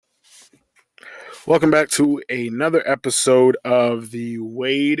Welcome back to another episode of The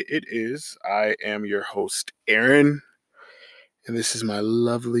Wade It Is. I am your host, Aaron, and this is my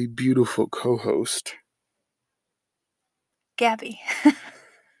lovely, beautiful co host, Gabby. I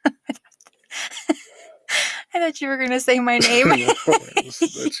thought you were going to say my name. No,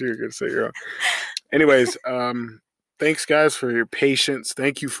 that's you were going to say your own. Anyways, thanks, guys, for your patience.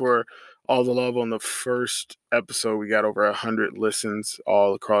 Thank you for all the love on the first episode. We got over 100 listens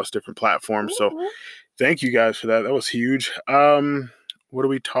all across different platforms. So thank you guys for that. That was huge. What are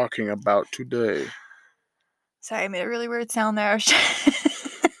we talking about today? Sorry, I made a really weird sound there. I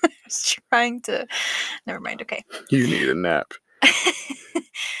was trying to... Never mind, okay. You need a nap.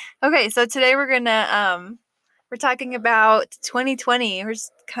 Okay, so today we're talking about 2020. We're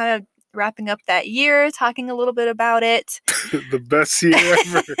just kind of wrapping up that year, talking a little bit about it. The best year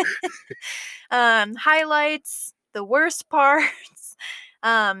ever. Highlights, the worst parts,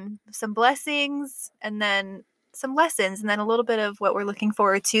 some blessings, and then some lessons, and then a little bit of what we're looking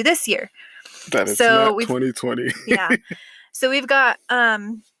forward to this year. That is not 2020. Yeah. So we've got at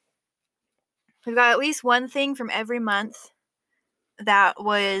least one thing from every month that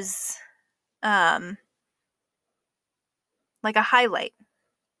was like a highlight.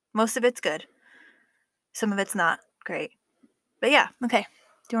 Most of it's good. Some of it's not great. But yeah, okay.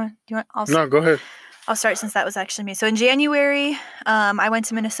 Do you want No, go ahead. I'll start since that was actually me. So in January, I went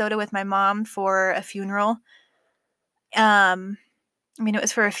to Minnesota with my mom for a funeral. It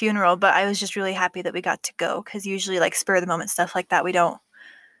was for a funeral, but I was just really happy that we got to go because usually like spur of the moment stuff like that, we don't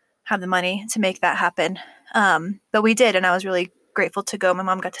have the money to make that happen. But we did, and I was really grateful to go. My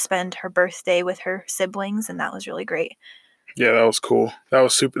mom got to spend her birthday with her siblings, and that was really great. Yeah, that was cool. That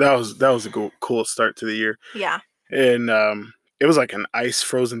was super. That was a cool start to the year. Yeah. And it was like an ice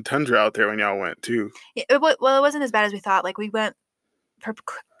frozen tundra out there when y'all went too. Yeah, it wasn't as bad as we thought. Like we went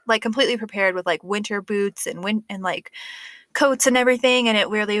completely prepared with like winter boots and like coats and everything, and it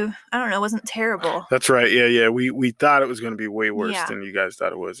really, I don't know, wasn't terrible. That's right. Yeah. We thought it was going to be way worse than you guys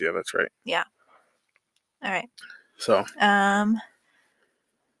thought it was. Yeah, that's right. Yeah. All right. So.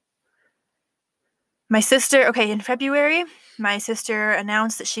 My sister, in February, my sister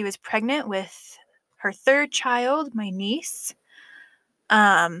announced that she was pregnant with her third child, my niece.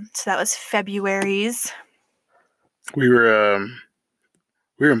 So that was February's. We were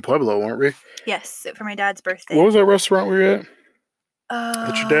in Pueblo, weren't we? Yes, for my dad's birthday. What was that restaurant we were at?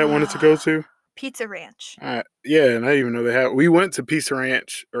 That your dad wanted to go to? Pizza Ranch. Yeah, and I didn't even know they had. We went to Pizza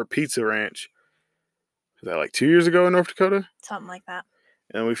Ranch. Was that like 2 years ago in North Dakota? Something like that.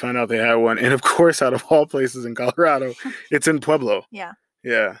 And we found out they had one. And of course, out of all places in Colorado, it's in Pueblo. Yeah.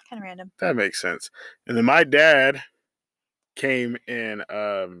 Yeah. Kind of random. That makes sense. And then my dad came in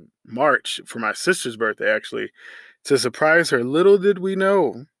March for my sister's birthday, actually, to surprise her. Little did we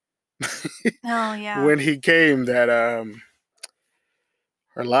know. Oh, yeah. When he came that our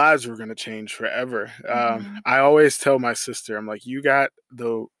lives were going to change forever. I always tell my sister, I'm like, you got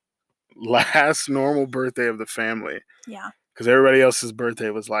the last normal birthday of the family. Yeah. Because everybody else's birthday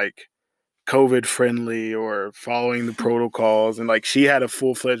was like COVID friendly or following the protocols. And like she had a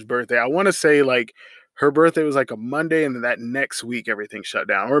full-fledged birthday. I want to say like her birthday was like a Monday, and then that next week everything shut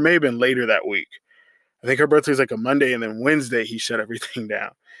down. Or it may have been later that week. I think her birthday was like a Monday, and then Wednesday he shut everything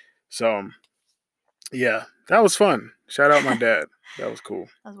down. So yeah, that was fun. Shout out my dad. That was cool.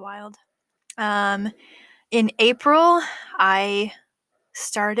 That was wild. In April, I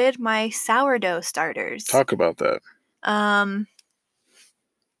started my sourdough starters. Talk about that. I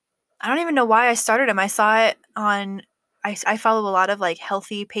don't even know why I started them. I saw it on, I follow a lot of like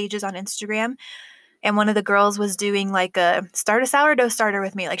healthy pages on Instagram, and one of the girls was doing like start a sourdough starter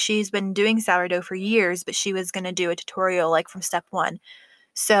with me. Like she's been doing sourdough for years, but she was going to do a tutorial like from step one.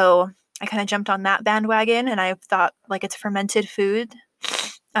 So I kind of jumped on that bandwagon, and I thought like it's fermented food.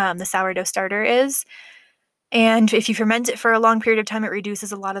 The sourdough starter is. And if you ferment it for a long period of time, it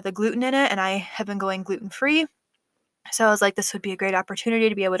reduces a lot of the gluten in it. And I have been going gluten-free. So I was like, this would be a great opportunity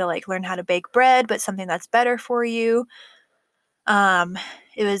to be able to like learn how to bake bread, but something that's better for you.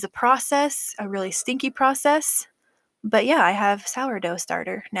 It was a process, a really stinky process. But yeah, I have sourdough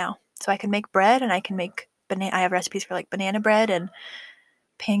starter now. So I can make bread, and I can make I have recipes for like banana bread and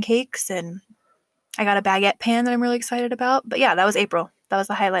pancakes, and I got a baguette pan that I'm really excited about. But yeah, that was April. That was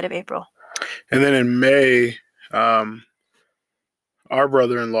the highlight of April. And then in May, our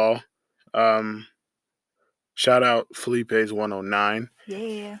brother-in-law, shout out Felipe's 109.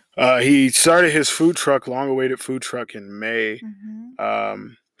 Yeah. He started his food truck, long-awaited food truck, in May.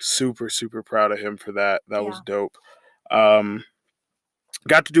 Super, super proud of him for that. That was dope.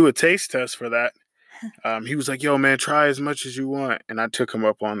 Got to do a taste test for that. He was like, yo, man, try as much as you want. And I took him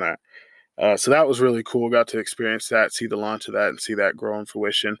up on that. So that was really cool. Got to experience that, see the launch of that, and see that grow in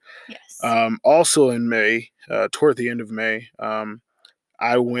fruition. Yes. Also in May, toward the end of May,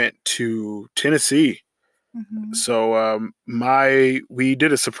 I went to Tennessee. Mm-hmm. So we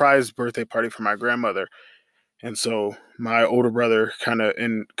did a surprise birthday party for my grandmother, and so my older brother kind of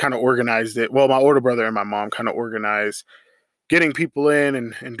organized it. Well, my older brother and my mom kind of organized getting people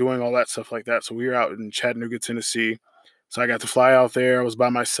in and doing all that stuff like that. So we were out in Chattanooga, Tennessee. So I got to fly out there. I was by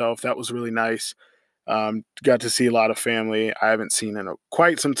myself. That was really nice. Got to see a lot of family I haven't seen in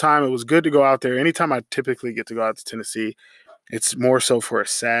quite some time. It was good to go out there. Anytime I typically get to go out to Tennessee, it's more so for a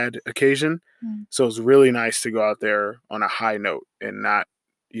sad occasion. Mm. So it's really nice to go out there on a high note and not,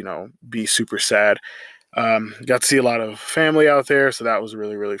 be super sad. Got to see a lot of family out there, so that was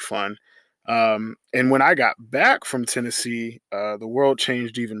really, really fun. And when I got back from Tennessee, the world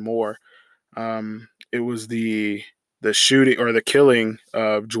changed even more. It was the shooting or the killing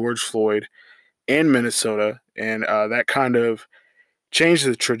of George Floyd in Minnesota, and that kind of changed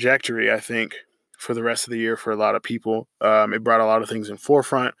the trajectory, I think, for the rest of the year for a lot of people. It brought a lot of things in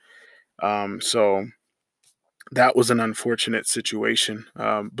forefront. So that was an unfortunate situation,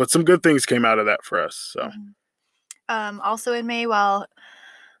 but some good things came out of that for us. So. Also in May, while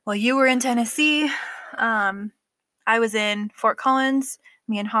you were in Tennessee, I was in Fort Collins.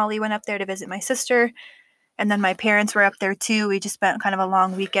 Me and Holly went up there to visit my sister, and then my parents were up there too. We just spent kind of a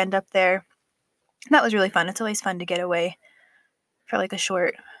long weekend up there. That was really fun. It's always fun to get away for like a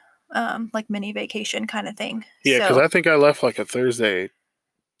short, like mini vacation kind of thing. Yeah, because I think I left like a Thursday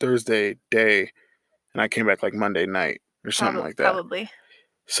day, and I came back like Monday night or something like that. Probably.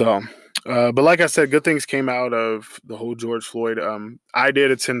 So, but like I said, good things came out of the whole George Floyd. I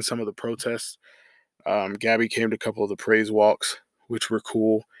did attend some of the protests. Gabby came to a couple of the praise walks, which were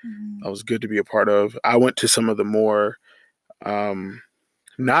cool. Mm-hmm. That was good to be a part of. I went to some of the more,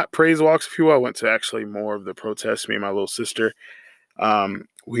 not praise walks, if you will. I went to actually more of the protests, me and my little sister.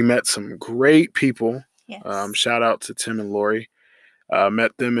 We met some great people. Yes. Shout out to Tim and Lori.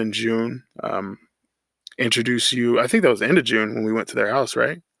 Met them in June. Introduced you, I think that was the end of June when we went to their house,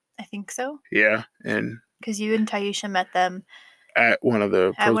 right? I think so. Yeah. And because you and Taisha met them at one of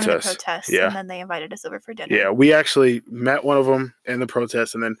the protests. Yeah. And then they invited us over for dinner. Yeah, we actually met one of them in the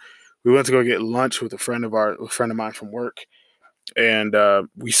protest, and then we went to go get lunch with a friend of mine from work, and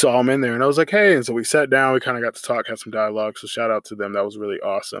we saw him in there, and I was like, hey, and so we sat down, we kind of got to talk, had some dialogue, so shout out to them. That was really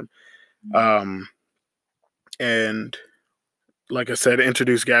awesome. Mm-hmm. And like I said,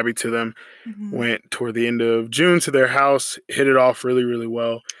 introduced Gabby to them, mm-hmm. Went toward the end of June to their house, hit it off really, really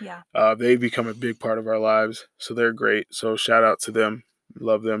well. Yeah. They've become a big part of our lives, so they're great. So shout out to them.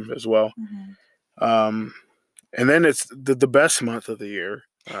 Love them as well. Mm-hmm. And then it's the best month of the year,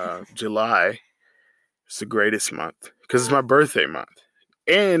 July. It's the greatest month because it's my birthday month.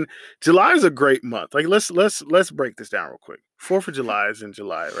 And July is a great month. Like let's break this down real quick. 4th of July is in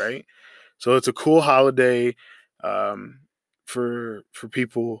July, right? So it's a cool holiday. For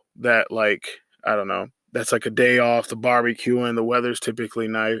people that like, I don't know, that's like a day off, the barbecuing, the weather's typically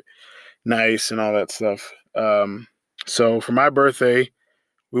nice and all that stuff. So for my birthday,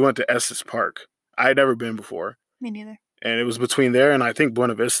 we went to Estes Park. I had never been before. Me neither. And it was between there and I think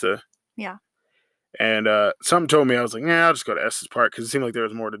Buena Vista. Yeah. And something told me, I was like, I'll just go to Estes Park because it seemed like there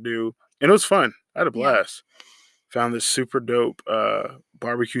was more to do. And it was fun. I had a blast. Yeah. Found this super dope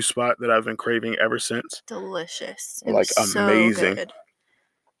barbecue spot that I've been craving ever since. Delicious. Like amazing. So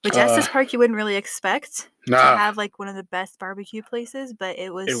which Estes Park you wouldn't really expect to have like one of the best barbecue places, but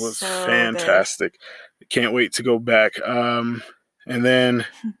it was so fantastic. Good. Can't wait to go back. And then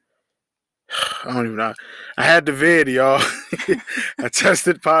I don't even know. I had the vid, y'all. I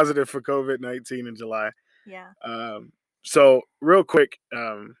tested positive for COVID-19 in July. Yeah. So real quick,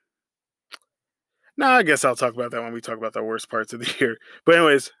 I guess I'll talk about that when we talk about the worst parts of the year. But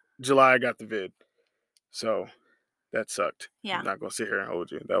anyways, July I got the vid. So that sucked. Yeah. I'm not gonna sit here and hold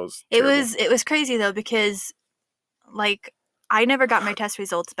you. That was terrible. It was crazy though, because like I never got my test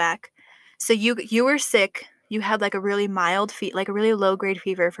results back. So you were sick. You had like a really mild like a really low grade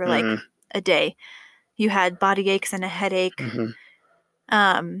fever for like a day. You had body aches and a headache.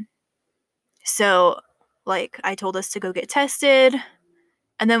 Mm-hmm. So like I told us to go get tested.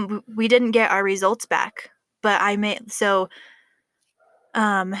 And then we didn't get our results back, but Aaron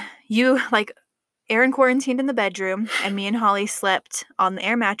quarantined in the bedroom and me and Holly slept on the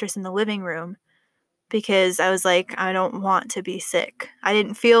air mattress in the living room because I was like, I don't want to be sick. I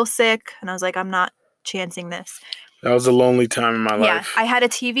didn't feel sick. And I was like, I'm not chancing this. That was a lonely time in my life. Yeah. I had a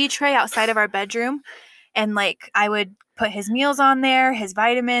TV tray outside of our bedroom and like I would put his meals on there, his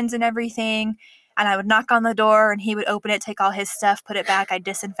vitamins and everything. and I would knock on the door and he would open it, take all his stuff, put it back. I'd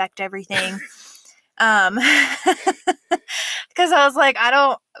disinfect everything. Because I was like,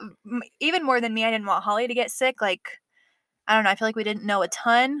 even more than me, I didn't want Holly to get sick. Like, I don't know. I feel like we didn't know a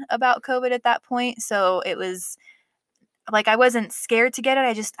ton about COVID at that point. So it was like, I wasn't scared to get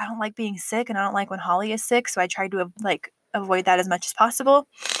it. I don't like being sick, and I don't like when Holly is sick. So I tried to avoid that as much as possible.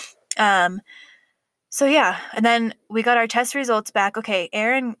 So yeah, and then we got our test results back. Okay,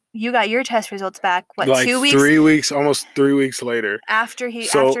 Aaron, you got your test results back. What, like 2 weeks? 3 weeks, almost 3 weeks later. After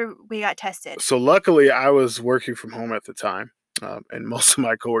we got tested. So luckily, I was working from home at the time, and most of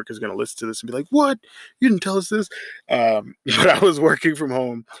my coworkers are going to listen to this and be like, "What? You didn't tell us this?" But I was working from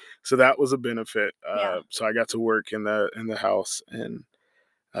home, so that was a benefit. So I got to work in the house, and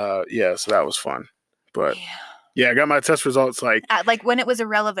so that was fun. But yeah, I got my test results like when it was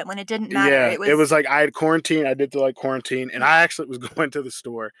irrelevant, when it didn't matter. Yeah, it was like I had quarantine. I did the quarantine, and I actually was going to the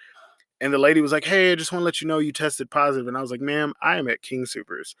store, and the lady was like, "Hey, I just want to let you know you tested positive." And I was like, "Ma'am, I am at King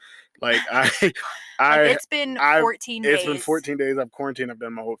Supers. Like it's been 14 days. It's been 14 days. I've quarantined. I've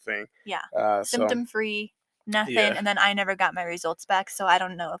done my whole thing. Yeah, symptom free, nothing. Yeah. And then I never got my results back, so I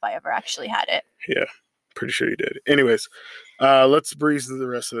don't know if I ever actually had it. Yeah, pretty sure you did. Anyways, let's breeze through the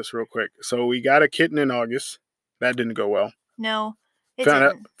rest of this real quick. So we got a kitten in August. That didn't go well. No,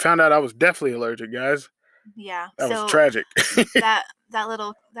 found out I was definitely allergic, guys. Yeah, that was tragic. that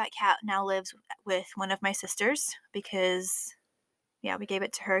cat now lives with one of my sisters because, we gave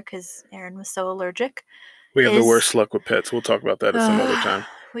it to her because Aaron was so allergic. We have the worst luck with pets. We'll talk about that at some other time.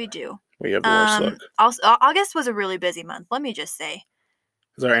 We do. We have the worst luck. Also, August was a really busy month. Let me just say. It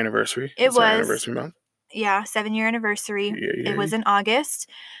was our anniversary. It was our anniversary month. Yeah, 7-year anniversary. Yeah. It was in August.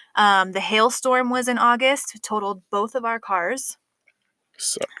 The hailstorm was in August. It totaled both of our cars.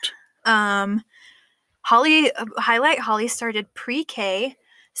 Sucked. Holly started pre-K,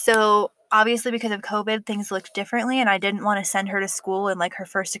 so obviously because of COVID, things looked differently, and I didn't want to send her to school and her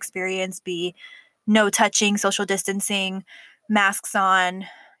first experience be no touching, social distancing, masks on,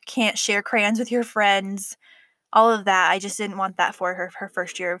 can't share crayons with your friends, all of that. I just didn't want that for her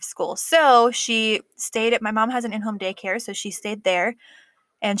first year of school. So she stayed my mom has an in-home daycare, so she stayed there,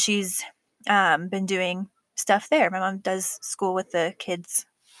 and she's been doing stuff there. My mom does school with the kids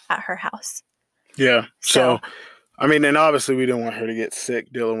at her house. Yeah. So I mean, and obviously we didn't want her to get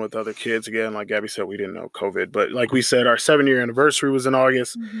sick dealing with other kids again. Like Gabby said, we didn't know COVID. But like we said, our 7-year anniversary was in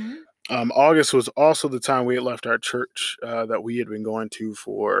August. Mm-hmm. August was also the time we had left our church that we had been going to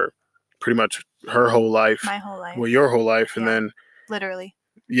for pretty much her whole life. My whole life. Well, your whole life. And then literally.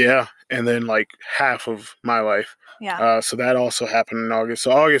 Yeah. And then half of my life. Yeah. So that also happened in August.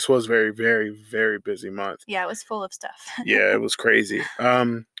 So August was very, very, very busy month. Yeah, it was full of stuff. Yeah, it was crazy.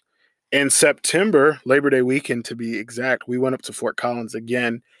 In September, Labor Day weekend to be exact, we went up to Fort Collins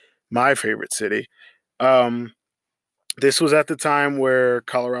again, my favorite city. This was at the time where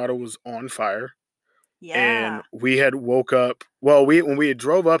Colorado was on fire. Yeah. And we had woke up. Well, when we had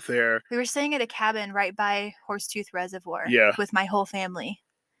drove up there, we were staying at a cabin right by Horsetooth Reservoir. Yeah. With my whole family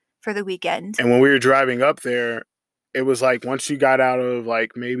for the weekend. And when we were driving up there, it was once you got out of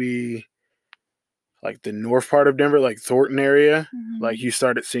maybe the north part of Denver, Thornton area, mm-hmm. You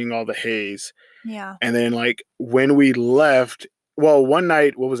started seeing all the haze. Yeah. And then when we left, well, one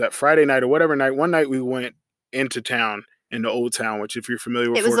night, what was that, Friday night or whatever night, one night we went into town, into Old Town, which if you're familiar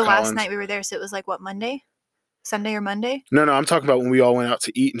with It was Fort the Collins, last night we were there, so it was what, Monday? Sunday or Monday? No, I'm talking about when we all went out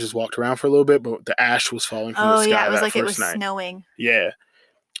to eat and just walked around for a little bit, but the ash was falling from the sky. Oh, yeah, it was it was snowing. Yeah.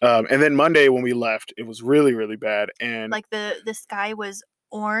 And then Monday when we left, it was really, really bad. And the sky was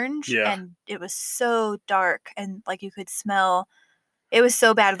orange, Yeah. and it was so dark, and you could smell. It was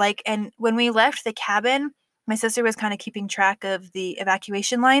so bad. And when we left the cabin, my sister was kind of keeping track of the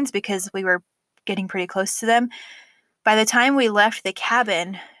evacuation lines because we were getting pretty close to them. By the time we left the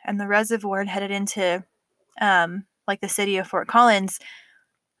cabin and the reservoir and headed into the city of Fort Collins,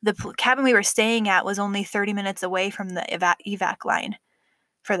 the cabin we were staying at was only 30 minutes away from the evac line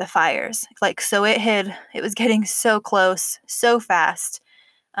for the fires. So it was getting so close, so fast.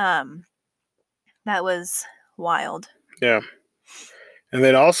 That was wild. Yeah. And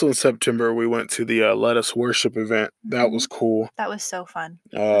then also in September, we went to the Let Us Worship event. That Mm-hmm. was cool. That was so fun.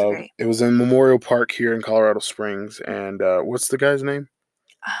 It was great. It was in Memorial Park here in Colorado Springs. And what's the guy's name?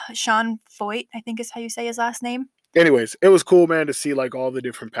 Sean Foyt, I think is how you say his last name. Anyways, it was cool, man, to see all the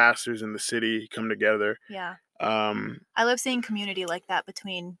different pastors in the city come together. Yeah. I love seeing community like that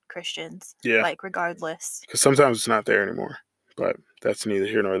between Christians. Yeah. Regardless. Because sometimes it's not there anymore. But that's neither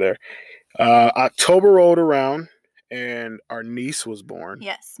here nor there. October rolled around, and our niece was born.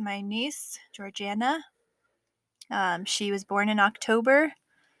 Yes, my niece, Georgiana. She was born in October.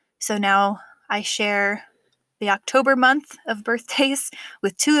 So now I share the October month of birthdays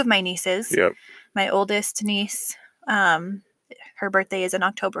with two of my nieces. Yep. My oldest niece, her birthday is in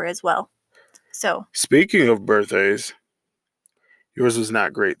October as well. So, speaking of birthdays, yours was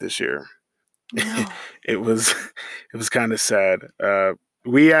not great this year. no. It was kind of sad.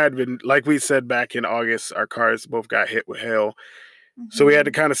 We had been, like we said back in August, our cars both got hit with hail. So we had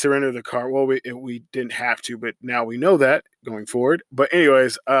to kind of surrender the car. Well, we didn't have to, but now we know that going forward. But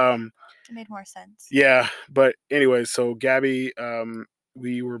anyways, it made more sense. yeah. But anyways, so Gabby,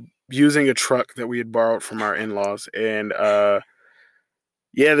 we were using a truck that we had borrowed from our in-laws, and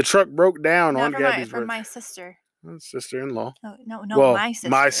yeah, the truck broke down on Gabby's from my sister. Sister-in-law. No, Well, my sister.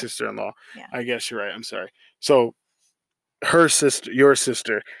 my sister-in-law. Yeah. I guess you're right. I'm sorry. So her sister, your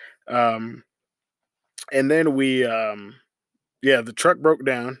sister, and then we, yeah, the truck broke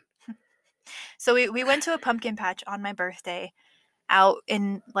down. So we went to a pumpkin patch on my birthday, out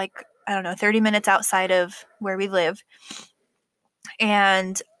in like, I don't know, 30 minutes outside of where we live.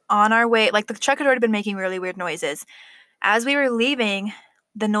 And on our way, like the truck had already been making really weird noises. As we were leaving,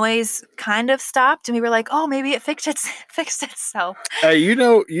 the noise kind of stopped, and we were like, "Oh, maybe it fixed itself." You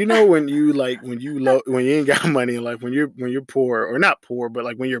know when you like when you ain't got money, like when you're poor, or not poor, but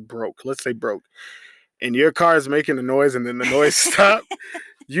like when you're broke. Let's say broke, and your car is making a noise, and then the noise stopped.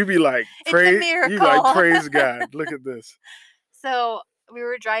 You be like, praise, you like, praise God. Look at this. So we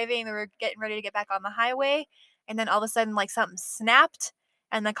were driving, we were getting ready to get back on the highway, and then all of a sudden, like something snapped,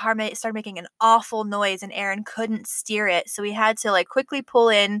 and the car started making an awful noise, and Aaron couldn't steer it. So we had to like quickly pull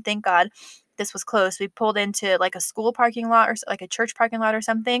in. Thank God this was close. We pulled into like a school parking lot or like a church parking lot or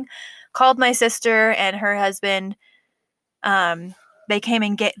something. Called my sister and her husband. They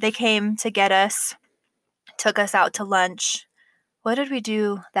came to get us, took us out to lunch. What did we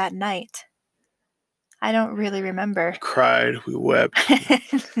do that night? I don't really remember. Cried, we wept.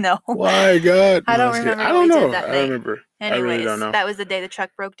 No. Why, God? I don't remember. I don't know. I remember. Anyways, I really don't know. That was the day the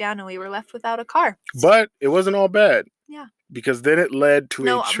truck broke down and we were left without a car. But it wasn't all bad. Yeah. Because then it led to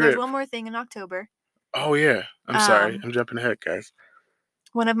a trip. There's one more thing in October. Oh, yeah. I'm sorry. I'm jumping ahead, guys.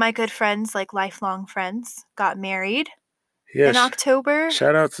 One of my good friends, like lifelong friends, got married in October.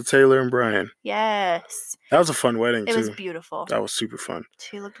 Shout out to Taylor and Brian. Yes. That was a fun wedding, too. It was beautiful. That was super fun.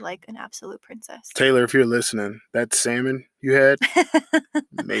 She looked like an absolute princess. Taylor, if you're listening, that salmon you had,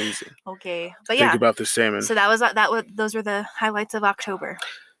 amazing. Okay. But Think about the salmon. So those were the highlights of October.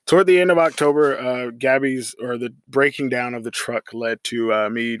 Toward the end of October, the breaking down of the truck led to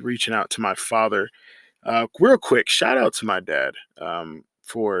me reaching out to my father. Real quick, shout out to my dad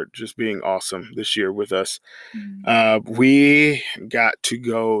for just being awesome this year with us. Mm-hmm. We got to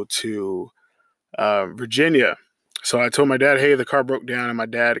go to Virginia. So I told my dad, hey, the car broke down, and my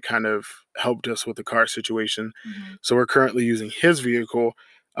dad kind of helped us with the car situation. Mm-hmm. So we're currently using his vehicle.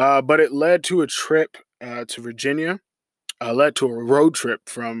 But it led to a trip to Virginia. Led to a road trip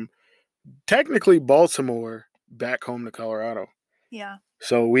from technically Baltimore back home to Colorado. Yeah.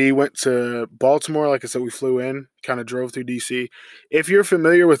 So we went to Baltimore. Like I said, we flew in, kind of drove through D.C. If you're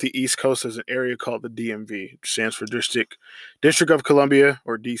familiar with the East Coast, there's an area called the DMV, which stands for District of Columbia,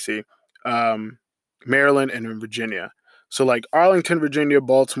 or D.C., Maryland, and then Virginia. So like Arlington, Virginia,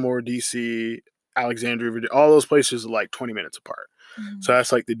 Baltimore, D.C., Alexandria, Virginia, all those places are like 20 minutes apart. Mm-hmm. So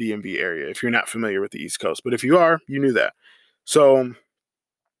that's like the DMV area, if you're not familiar with the East Coast. But if you are, you knew that. So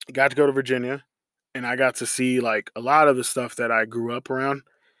I got to go to Virginia, and I got to see like a lot of the stuff that I grew up around.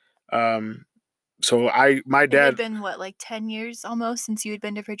 So my dad. It had been what, like 10 years almost since you had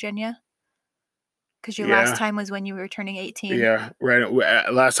been to Virginia? Because your last time was when you were turning 18. Yeah, right.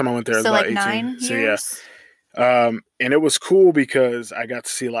 Last time I went there was about 18. 9 years? So yeah. And it was cool because I got to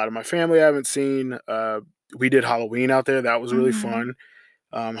see a lot of my family I haven't seen. We did Halloween out there. That was really fun.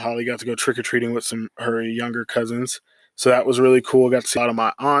 Holly got to go trick-or-treating with her younger cousins. So that was really cool. Got to see a lot of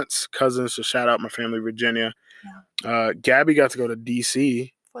my aunts, cousins, so shout out my family, Virginia. Yeah. Gabby got to go to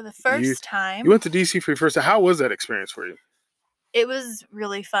D.C. for the first time. You went to D.C. for your first time. How was that experience for you? It was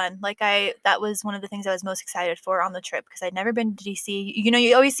really fun. That was one of the things I was most excited for on the trip, because I'd never been to D.C. You know,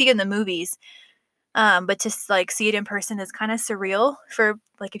 you always see it in the movies. But to like see it in person is kind of surreal. For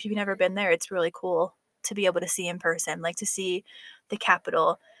like, if you've never been there, it's really cool to be able to see in person, like to see the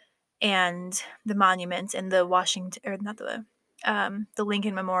Capitol and the monuments and the the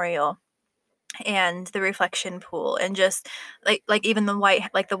Lincoln Memorial and the reflection pool, and just like even the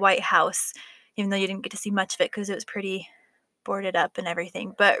White House, even though you didn't get to see much of it because it was pretty boarded up and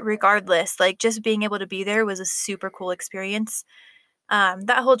everything. But regardless, like just being able to be there was a super cool experience.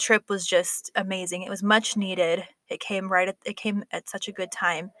 That whole trip was just amazing. It was much needed. It came at such a good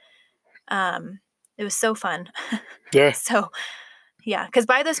time. It was so fun. Yeah. So Yeah, because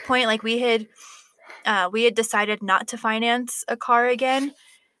by this point, like we had decided not to finance a car again.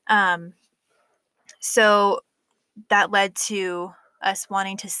 Um, so that led to us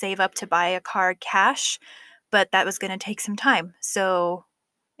wanting to save up to buy a car cash, but that was going to take some time. So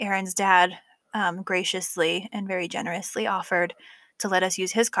Aaron's dad graciously and very generously offered to let us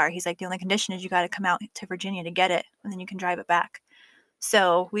use his car. He's like, the only condition is you got to come out to Virginia to get it, and then you can drive it back.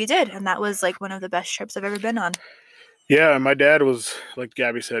 So we did, and that was like one of the best trips I've ever been on. Yeah, my dad was, like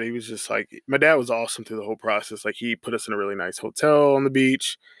Gabby said, he was just like, my dad was awesome through the whole process. Like, he put us in a really nice hotel on the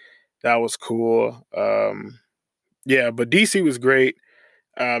beach. That was cool. Yeah, but DC was great.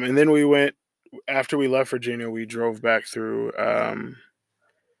 And then we went, after we left Virginia, we drove back through.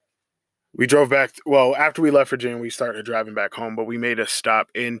 Well, after we left Virginia, we started driving back home, but we made a stop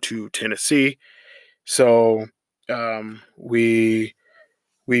into Tennessee. So we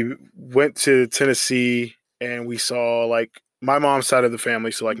went to Tennessee and we saw like my mom's side of the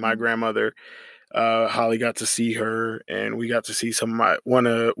family. So like my grandmother, Holly, got to see her, and we got to see some of my one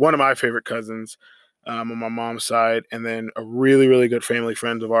of my favorite cousins on my mom's side, and then a really really good family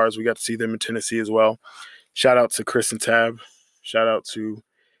friends of ours. We got to see them in Tennessee as well. Shout out to Chris and Tab. Shout out to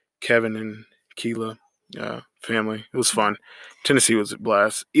Kevin and Keela family. It was fun. Tennessee was a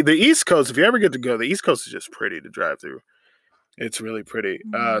blast. The East Coast, if you ever get to go, the East Coast is just pretty to drive through. It's really pretty.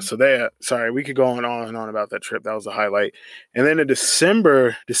 Sorry, we could go on and on about that trip. That was a highlight. And then in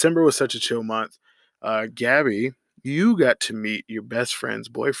December was such a chill month. Gabby, you got to meet your best friend's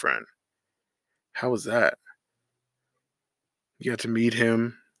boyfriend. How was that? You got to meet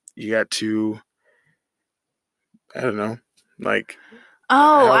him. You got to, I don't know, like.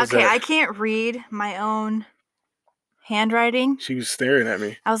 Oh, okay. I can't read my own handwriting. She was staring at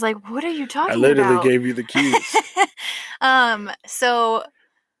me. I was like, what are you talking about? I literally gave you the keys. So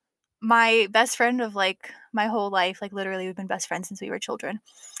my best friend of like my whole life, like literally we've been best friends since we were children.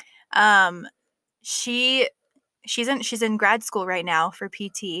 She's in grad school right now for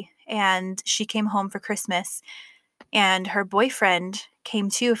PT, and she came home for Christmas, and her boyfriend came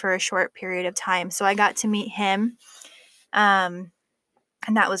too for a short period of time. So I got to meet him.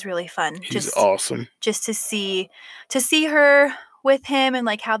 And that was really fun. He's awesome. Just to see her with him and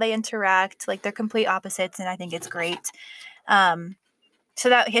like how they interact. Like they're complete opposites, and I think it's great. So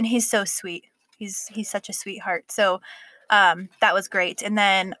that, and he's so sweet. He's such a sweetheart. So that was great. And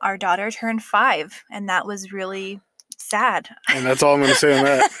then our daughter turned 5, and that was really sad. And that's all I'm going to say on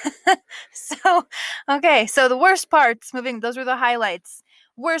that. So, okay. So the worst parts, those were the highlights.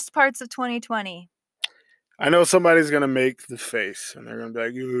 Worst parts of 2020. I know somebody's going to make the face, and they're going to be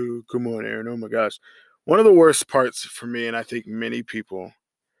like, "Ooh, come on, Aaron. Oh, my gosh." One of the worst parts for me, and I think many people,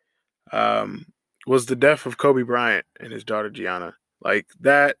 was the death of Kobe Bryant and his daughter, Gianna. Like,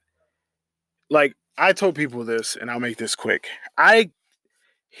 that, like, I told people this, and I'll make this quick. I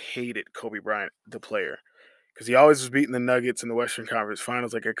hated Kobe Bryant, the player, because he always was beating the Nuggets in the Western Conference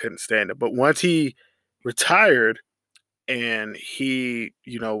Finals. Like, I couldn't stand it. But once he retired and he,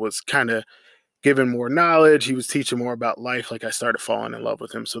 was kind of given more knowledge, he was teaching more about life, like I started falling in love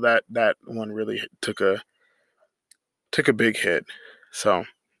with him. So that one really took a big hit. So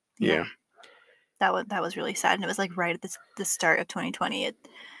yeah. That was really sad, and it was like right at the start of 2020.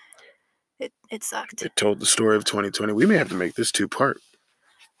 It sucked. It told the story of 2020. We may have to make this 2-part.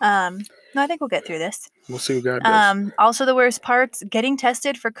 No, I think we'll get through this. We'll see what God does. Also, the worst parts, getting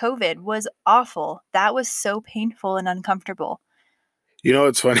tested for COVID was awful. That was so painful and uncomfortable. You know,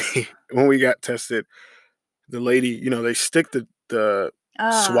 it's funny. When we got tested, the lady, they stick the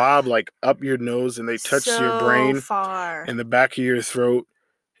swab like up your nose, and they touch your brain far and the back of your throat,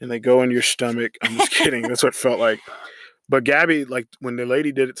 and they go in your stomach. I'm just kidding. That's what it felt like. But Gabby, like when the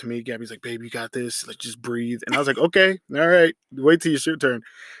lady did it to me, Gabby's like, "Babe, you got this. Like, just breathe." And I was like, "Okay, all right. Wait till your turn."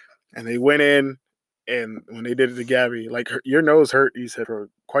 And they went in, and when they did it to Gabby, like your nose hurt, you said, for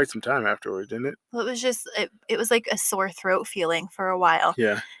quite some time afterwards, didn't it? Well, it was just it was like a sore throat feeling for a while.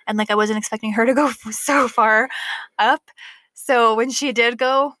 Yeah. And like I wasn't expecting her to go so far up. So when she did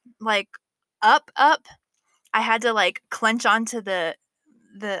go like up, I had to like clench onto the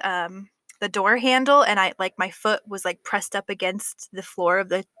door handle, and I like my foot was like pressed up against the floor of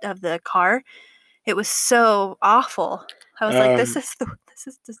the car. It was so awful. I was like, this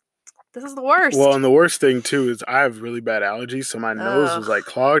is the worst. Well, and the worst thing too is I have really bad allergies, so my nose was like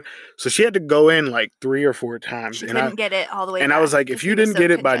clogged. So she had to go in like 3 or 4 times. She couldn't get it all the way. And I was like, if you didn't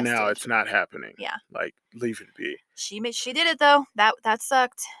get it by now, it's not happening. Yeah. Like, leave it be. She did it though. That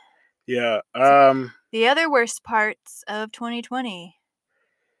sucked. Yeah. The other worst parts of 2020.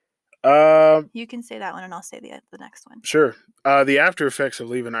 You can say that one, and I'll say the next one. Sure. The after effects of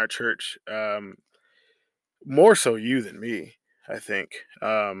leaving our church. More so you than me. I think.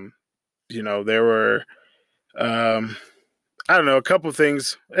 There were, I don't know, a couple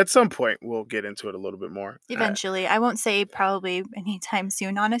things. At some point, we'll get into it a little bit more. Eventually. I won't say probably anytime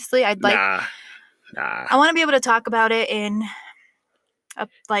soon, honestly. I Nah. want to be able to talk about it in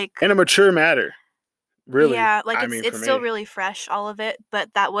in a mature matter. Really. Yeah, like I it's mean, it's for still me. really fresh, all of it,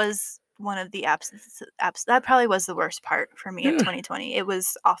 but that was one of the apps that probably was the worst part for me of 2020. It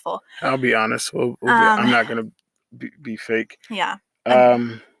was awful. I'll be honest. I'm not gonna be fake. Yeah.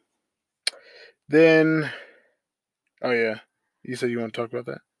 Then, oh yeah, you said you want to talk about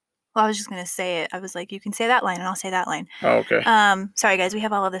that? Well, I was just gonna say it. I was like, you can say that line, and I'll say that line. Oh, okay. Sorry guys, we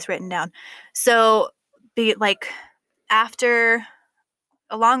have all of this written down. So,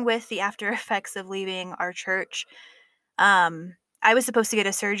 along with the after effects of leaving our church, I was supposed to get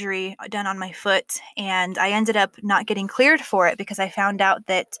a surgery done on my foot, and I ended up not getting cleared for it because I found out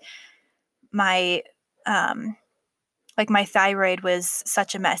that my my thyroid was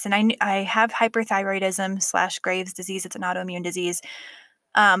such a mess. And I have hyperthyroidism / Graves' disease. It's an autoimmune disease.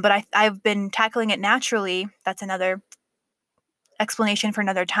 But I've been tackling it naturally. That's another explanation for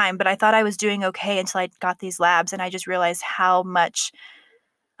another time. But I thought I was doing okay until I got these labs, and I just realized how much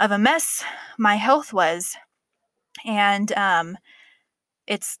of a mess my health was. And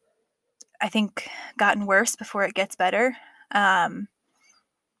it's, I think, gotten worse before it gets better.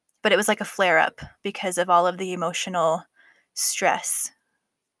 But it was like a flare up because of all of the emotional stress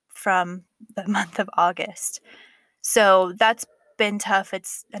from the month of August. So that's been tough.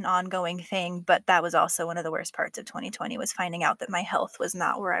 It's an ongoing thing, but that was also one of the worst parts of 2020 was finding out that my health was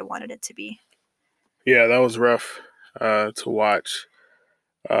not where I wanted it to be. Yeah, that was rough to watch.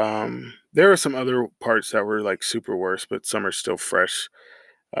 There are some other parts that were like super worse, but some are still fresh.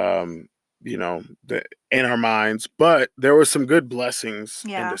 In our minds, but there were some good blessings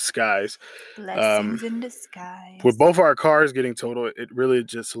in disguise. Blessings in disguise. With both our cars getting totaled, it really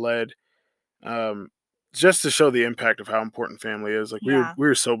just led, just to show the impact of how important family is. Like we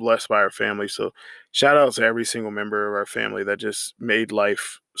were so blessed by our family. So shout out to every single member of our family that just made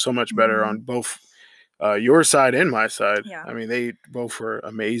life so much better on both your side and my side. Yeah. I mean, they both were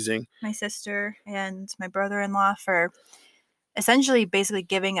amazing. My sister and my brother-in-law for essentially basically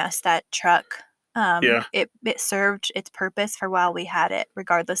giving us that truck. It served its purpose for while we had it,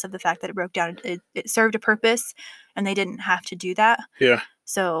 regardless of the fact that it broke down. It served a purpose, and they didn't have to do that. Yeah.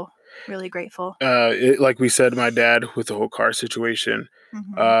 So really grateful. Like we said, my dad with the whole car situation,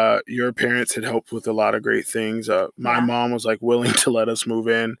 your parents had helped with a lot of great things. My mom was like willing to let us move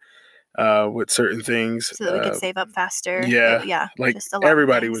in with certain things so that we could save up faster. Yeah. Like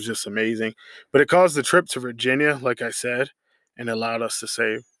everybody was just amazing, but it caused the trip to Virginia, like I said, and allowed us to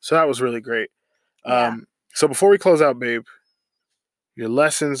save. So that was really great. So before we close out, babe, your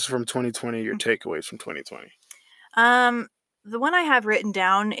lessons from 2020, your takeaways from 2020. The one I have written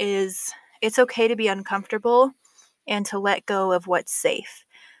down is it's okay to be uncomfortable and to let go of what's safe.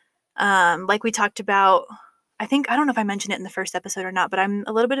 Like we talked about, I don't know if I mentioned it in the first episode or not, but I'm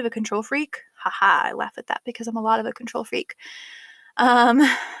a little bit of a control freak. Haha, I laugh at that because I'm a lot of a control freak.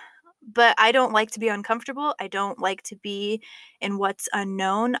 But I don't like to be uncomfortable. I don't like to be in what's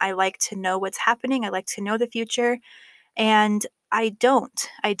unknown. I like to know what's happening. I like to know the future. And I didn't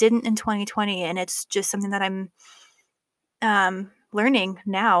in 2020. And it's just something that I'm learning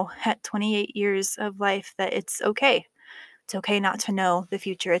now at 28 years of life, that it's okay. It's okay not to know the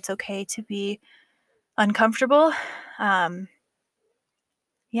future. It's okay to be uncomfortable. Sometimes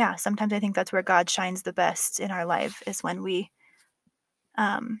I think that's where God shines the best in our life, is when we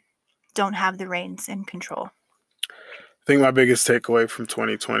don't have the reins in control. I think my biggest takeaway from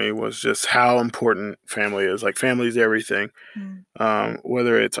 2020 was just how important family is. Like, family is everything.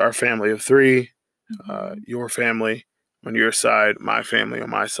 Whether it's our family of three, your family on your side, my family on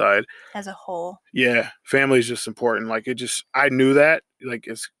my side. As a whole. Yeah, family is just important. Like, I knew that. Like,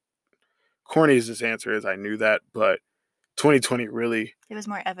 as corny as this answer is, I knew that. But 2020 really... It was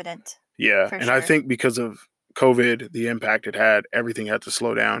more evident. Yeah, and sure. I think because of COVID, the impact it had, everything had to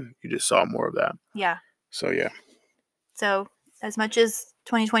slow down. You just saw more of that. Yeah. So, yeah. So, as much as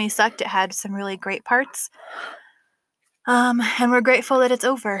 2020 sucked, it had some really great parts. And we're grateful that it's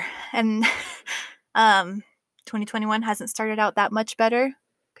over. And 2021 hasn't started out that much better,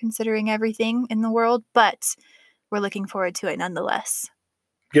 considering everything in the world, but we're looking forward to it nonetheless.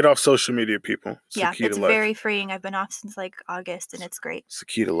 Get off social media, people. It's very freeing. I've been off since like August, and it's great. It's the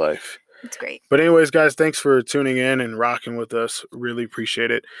key to life. It's great. But anyways, guys, thanks for tuning in and rocking with us. Really appreciate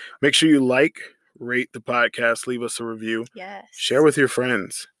it. Make sure you rate the podcast, leave us a review. Yes. Share with your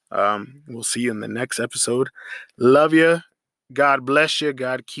friends. We'll see you in the next episode. Love you. God bless you.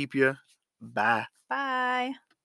 God keep you. Bye. Bye.